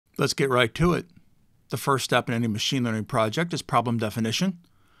Let's get right to it. The first step in any machine learning project is problem definition.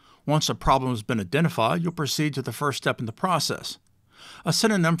 Once a problem has been identified, you'll proceed to the first step in the process. A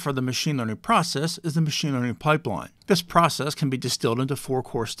synonym for the machine learning process is the machine learning pipeline. This process can be distilled into 4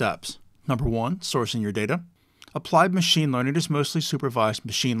 core steps. Number 1, sourcing your data. Applied machine learning is mostly supervised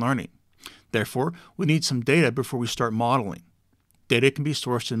machine learning. Therefore, we need some data before we start modeling. Data can be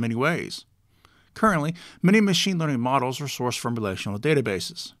sourced in many ways. Currently, many machine learning models are sourced from relational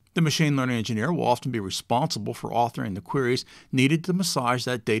databases. The machine learning engineer will often be responsible for authoring the queries needed to massage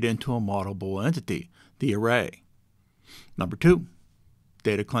that data into a modelable entity, the array. Number 2,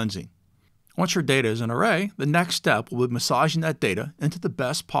 data cleansing. Once your data is an array, the next step will be massaging that data into the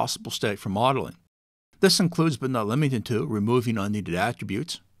best possible state for modeling. This includes but not limited to removing unneeded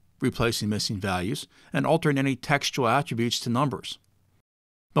attributes, replacing missing values, and altering any textual attributes to numbers.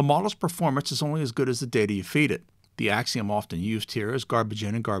 The model's performance is only as good as the data you feed it. The axiom often used here is garbage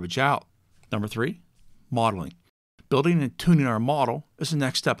in and garbage out. Number 3, modeling. Building and tuning our model is the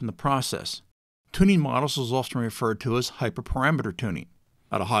next step in the process. Tuning models is often referred to as hyperparameter tuning.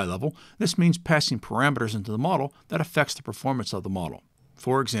 At a high level, this means passing parameters into the model that affects the performance of the model.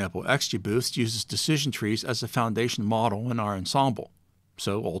 For example, XGBoost uses decision trees as a foundation model in our ensemble.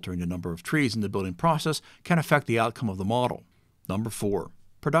 So, altering the number of trees in the building process can affect the outcome of the model. Number 4,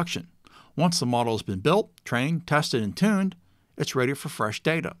 production. Once the model has been built, trained, tested, and tuned, it's ready for fresh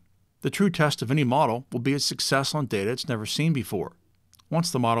data. The true test of any model will be its success on data it's never seen before. Once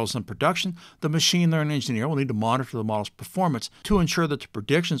the model is in production, the machine learning engineer will need to monitor the model's performance to ensure that the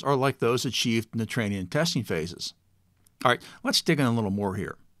predictions are like those achieved in the training and testing phases. All right, let's dig in a little more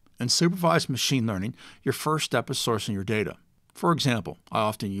here. In supervised machine learning, your first step is sourcing your data. For example, I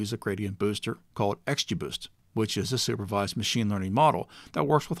often use a gradient booster called XGBoost, which is a supervised machine learning model that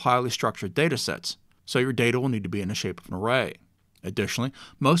works with highly structured data sets, so your data will need to be in the shape of an array. Additionally,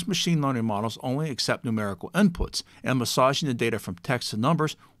 most machine learning models only accept numerical inputs, and massaging the data from text to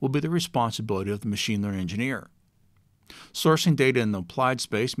numbers will be the responsibility of the machine learning engineer. Sourcing data in the applied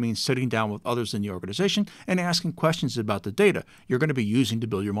space means sitting down with others in the organization and asking questions about the data you're going to be using to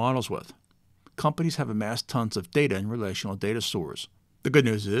build your models with. Companies have amassed tons of data in relational data stores. The good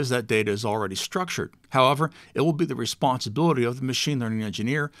news is that data is already structured. However, it will be the responsibility of the machine learning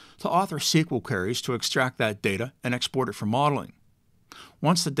engineer to author SQL queries to extract that data and export it for modeling.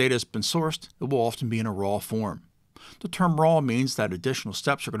 Once the data has been sourced, it will often be in a raw form. The term raw means that additional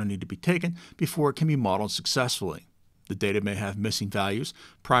steps are going to need to be taken before it can be modeled successfully. The data may have missing values,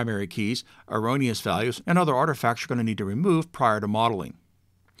 primary keys, erroneous values, and other artifacts you're going to need to remove prior to modeling.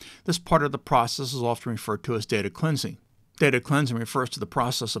 This part of the process is often referred to as data cleansing. Data cleansing refers to the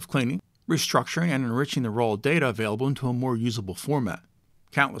process of cleaning, restructuring, and enriching the raw data available into a more usable format.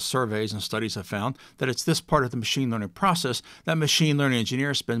 Countless surveys and studies have found that it's this part of the machine learning process that machine learning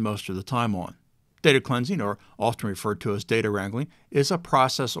engineers spend most of the time on. Data cleansing, or often referred to as data wrangling, is a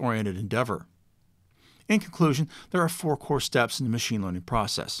process-oriented endeavor. In conclusion, there are 4 core steps in the machine learning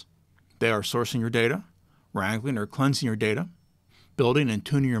process. They are sourcing your data, wrangling or cleansing your data, building and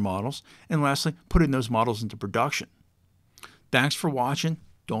tuning your models, and lastly, putting those models into production. Thanks for watching.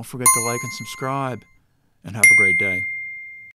 Don't forget to like and subscribe, and have a great day.